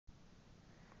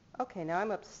Okay, now I'm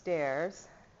upstairs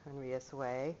on Rias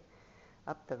Way,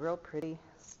 up the real pretty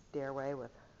stairway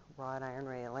with wrought iron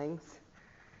railings.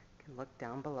 You can look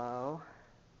down below,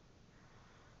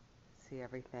 see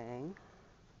everything.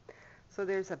 So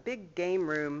there's a big game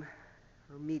room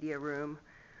or media room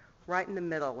right in the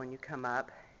middle when you come up,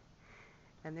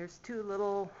 and there's two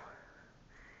little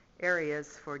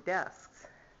areas for desks.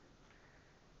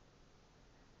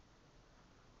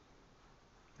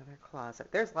 Another closet.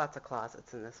 There's lots of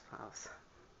closets in this house.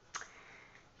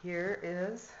 Here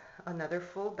is another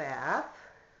full bath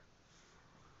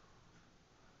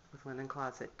with linen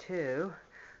closet too.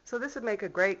 So this would make a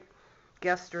great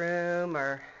guest room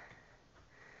or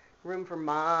room for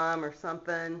mom or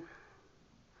something,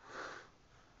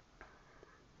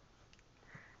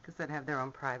 because they'd have their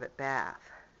own private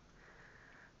bath.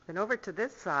 Then over to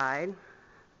this side,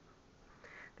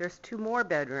 there's two more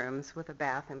bedrooms with a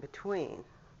bath in between.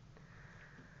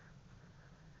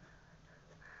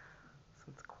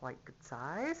 So it's quite good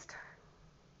sized.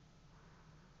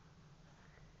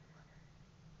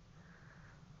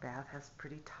 Bath has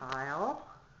pretty tile.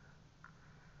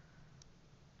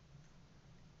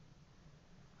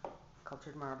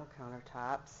 Cultured marble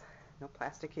countertops. No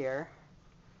plastic here.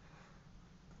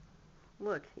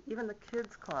 Look, even the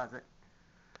kids' closet.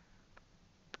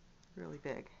 Really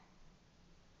big.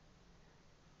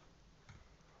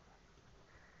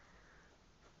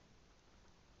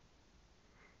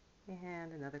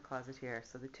 And another closet here.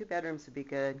 So the two bedrooms would be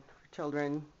good for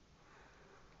children.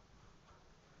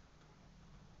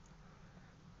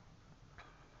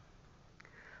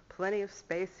 Plenty of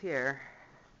space here.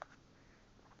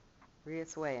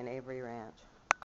 Rias Way in Avery Ranch.